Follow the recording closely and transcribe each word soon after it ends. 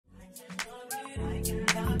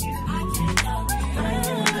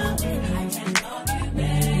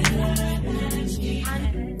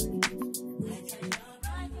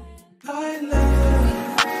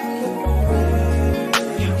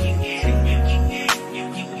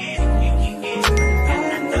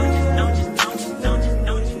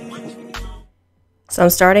So I'm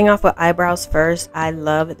starting off with eyebrows first. I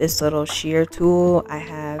love this little shear tool. I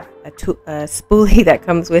have a spoolie that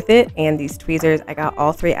comes with it and these tweezers. I got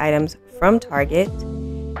all 3 items from Target,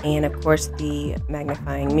 and of course the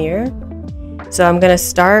magnifying mirror. So I'm going to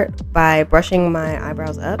start by brushing my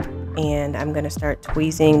eyebrows up, and I'm going to start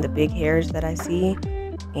tweezing the big hairs that I see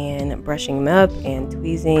and brushing them up and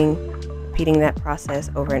tweezing, repeating that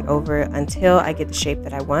process over and over until I get the shape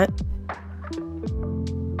that I want.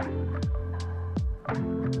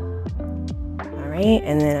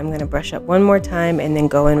 And then I'm going to brush up one more time and then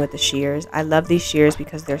go in with the shears. I love these shears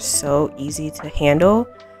because they're so easy to handle.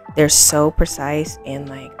 They're so precise, and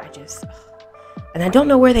like I don't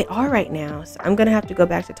know where they are right now, so I'm gonna have to go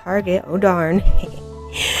back to Target. Oh darn.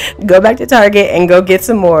 Go back to Target and go get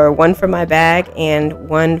some more, one for my bag and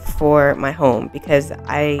one for my home, because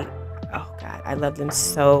oh god, I love them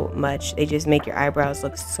so much. They just make your eyebrows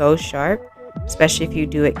look so sharp, especially if you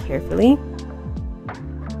do it carefully.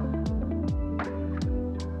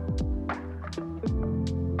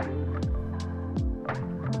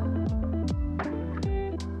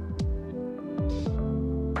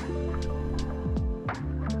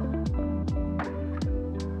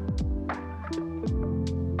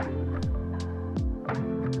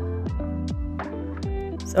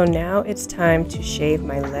 So now it's time to shave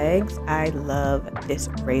my legs. I love this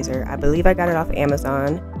razor. I believe I got it off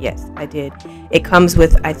Amazon. Yes, I did. It comes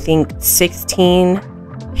with, I think, 16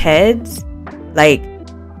 heads, like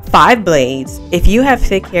 5 blades. If you have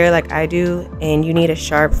thick hair like I do and you need a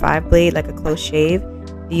sharp 5 blade, like a close shave,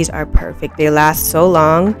 these are perfect. They last so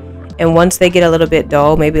long. And once they get a little bit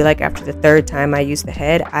dull, maybe like after the 3rd time I use the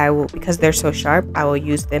head, because they're so sharp, I will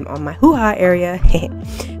use them on my hoo-ha area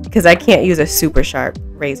because I can't use a super sharp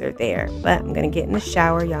razor there. But I'm gonna get in the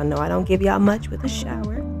shower. Y'all know I don't give y'all much with the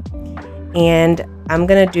shower, and I'm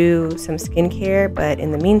gonna do some skincare, but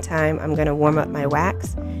in the meantime I'm gonna warm up my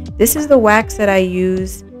wax. This is the wax that I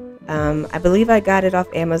use. I believe I got it off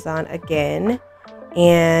Amazon again,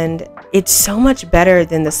 and it's so much better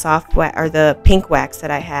than the soft wax or the pink wax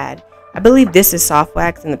that I had. I believe this is soft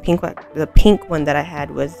wax, and the pink one that I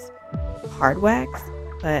had was hard wax.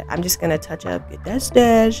 But I'm just gonna touch up, get that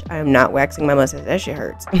stash. I am not waxing my mustache. That shit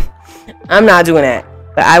hurts. I'm not doing that.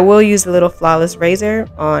 But I will use the little flawless razor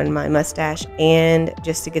on my mustache, and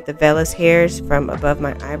just to get the vellus hairs from above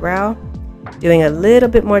my eyebrow. Doing a little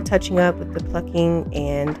bit more touching up with the plucking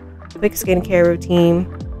and quick skincare routine.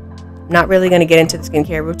 Not really gonna get into the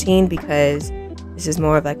skincare routine because this is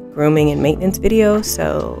more of like a grooming and maintenance video.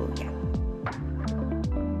 So yeah.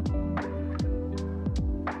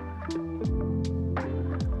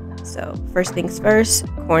 So first things first,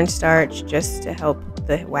 cornstarch, just to help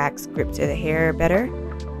the wax grip to the hair better.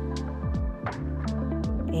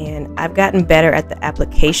 And I've gotten better at the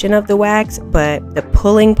application of the wax, but the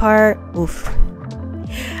pulling part, oof,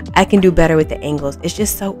 I can do better with the angles. It's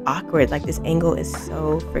just so awkward. Like, this angle is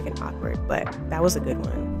so freaking awkward, but that was a good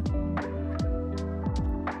one.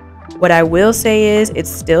 What I will say is it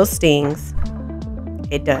still stings.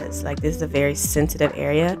 It does. Like, this is a very sensitive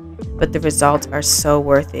area, but the results are so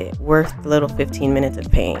worth it. Worth the little 15 minutes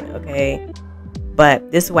of pain, okay?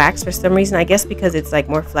 But this wax, for some reason, I guess because it's like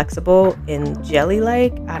more flexible and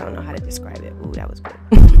jelly-like, I don't know how to describe it. Ooh, that was good.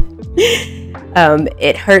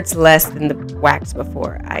 It hurts less than the wax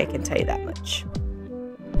before, I can tell you that much.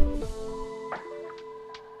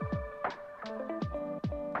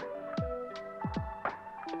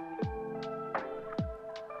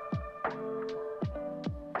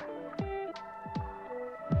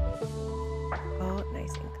 All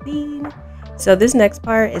nice and clean. So this next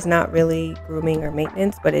part is not really grooming or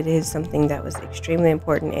maintenance, but it is something that was extremely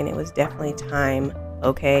important, and it was definitely time,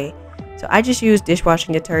 okay? So I just use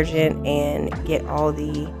dishwashing detergent and get all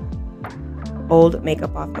the old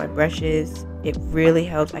makeup off my brushes. It really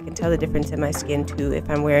helps. I can tell the difference in my skin too. If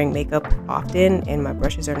I'm wearing makeup often and my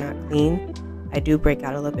brushes are not clean, I do break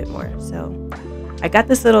out a little bit more. So I got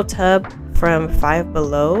this little tub from Five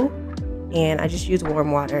Below, and I just use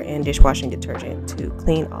warm water and dishwashing detergent to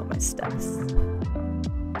clean all my stuffs.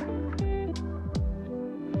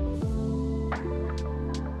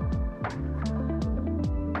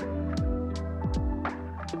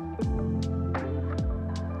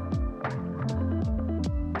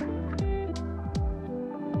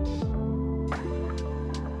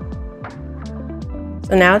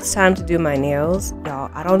 So now it's time to do my nails.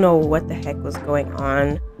 Y'all, I don't know what the heck was going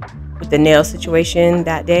on with the nail situation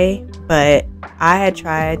that day, but I had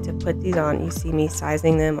tried to put these on. You see me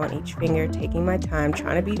sizing them on each finger, taking my time,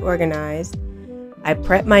 trying to be organized. I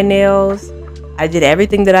prepped my nails. I did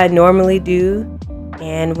everything that I normally do.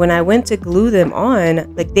 And when I went to glue them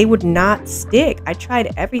on, like, they would not stick. I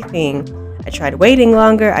tried everything. I tried waiting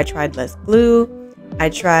longer. I tried less glue. I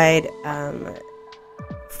tried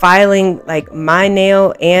filing like my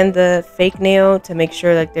nail and the fake nail to make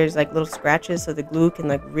sure like there's like little scratches so the glue can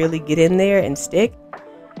like really get in there and stick.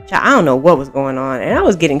 I don't know what was going on, and I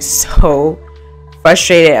was getting so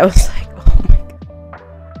frustrated. I was like, oh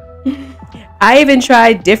my god. I even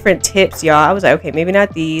tried different tips, y'all. I was like, okay, maybe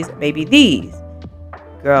not these, maybe these.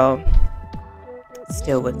 Girl,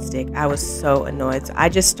 still wouldn't stick. I was so annoyed. So I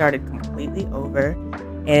just started completely over,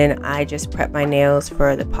 and I just prepped my nails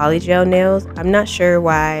for the polygel nails. I'm not sure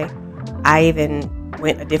why I even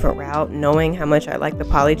went a different route, knowing how much I like the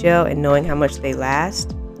polygel and knowing how much they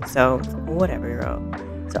last. So whatever, girl.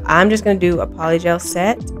 So I'm just gonna do a polygel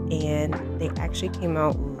set, and they actually came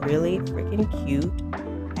out really freaking cute,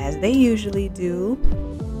 as they usually do.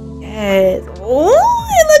 Yes. Oh,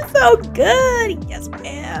 it looks so good. Yes,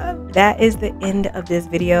 ma'am. That is the end of this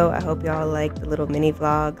video. I hope y'all like the little mini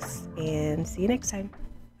vlogs, and see you next time.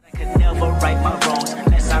 I could never right my wrongs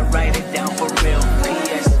unless I write it down for real.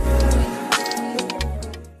 P.S.